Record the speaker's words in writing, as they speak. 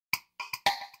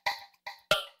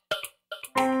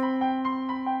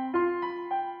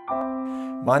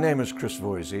My name is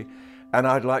Voysey, and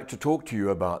I'd like to talk to you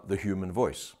about the human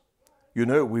voice. You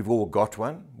know, we've all got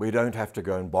one. We don't have to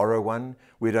go and borrow one.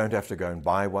 We don't have to go and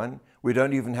buy one. We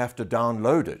don't even have to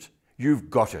download it. You've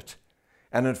got it.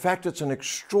 And in fact, it's an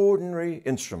extraordinary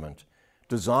instrument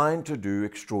designed to do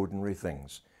extraordinary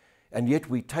things. And yet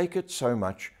we take it so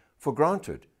much for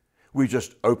granted. We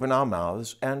just open our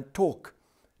mouths and talk.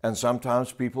 And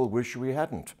sometimes people wish we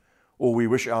hadn't, or we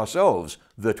wish ourselves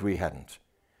that we hadn't.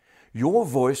 Your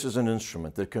voice is an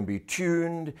instrument that can be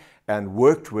tuned and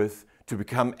worked with to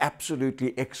become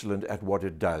absolutely excellent at what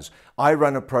it does. I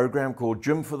run a program called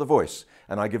Gym for the Voice,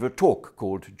 and I give a talk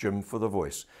called Gym for the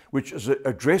Voice, which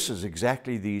addresses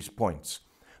exactly these points,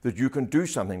 that you can do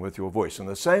something with your voice in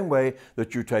the same way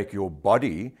that you take your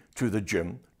body to the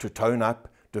gym to tone up,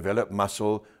 develop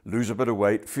muscle, lose a bit of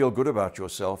weight, feel good about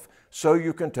yourself, so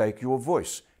you can take your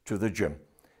voice to the gym.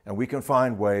 And we can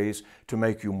find ways to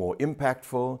make you more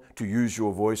impactful, to use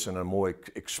your voice in a more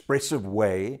expressive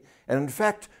way, and in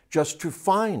fact, just to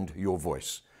find your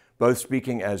voice, both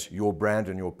speaking as your brand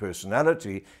and your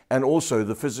personality, and also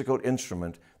the physical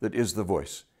instrument that is the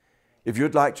voice. If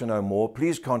you'd like to know more,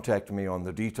 please contact me on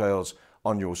the details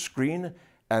on your screen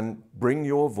and bring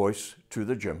your voice to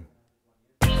the gym.